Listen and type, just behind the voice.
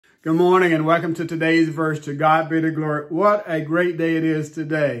Good morning and welcome to today's verse. To God be the glory. What a great day it is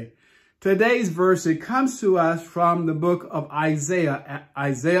today. Today's verse, it comes to us from the book of Isaiah,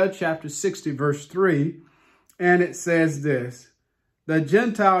 Isaiah chapter 60, verse 3. And it says this: "The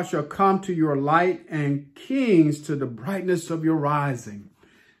Gentiles shall come to your light and kings to the brightness of your rising."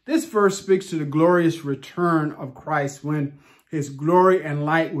 This verse speaks to the glorious return of Christ, when his glory and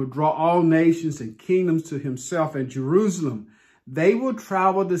light will draw all nations and kingdoms to himself. And Jerusalem, they will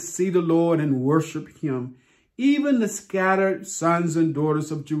travel to see the Lord and worship him. Even the scattered sons and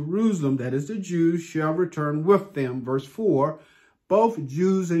daughters of Jerusalem, that is the Jews, shall return with them. Verse 4, both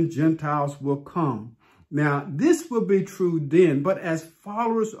Jews and Gentiles will come. Now, this will be true then, but as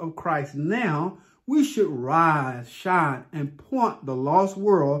followers of Christ now, we should rise, shine, and point the lost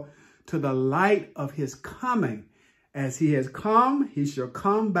world to the light of his coming. As he has come, he shall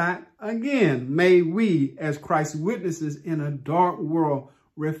come back again. May we, as Christ's witnesses in a dark world,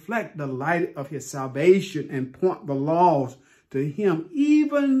 reflect the light of his salvation and point the lost to him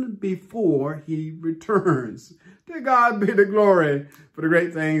even before he returns. To God be the glory for the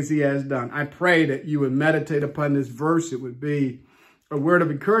great things he has done. I pray that you would meditate upon this verse. It would be a word of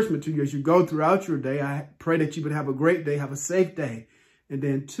encouragement to you as you go throughout your day. I pray that you would have a great day, have a safe day. And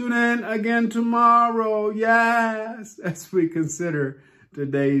then tune in again tomorrow, yes, as we consider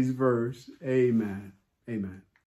today's verse. Amen. Amen.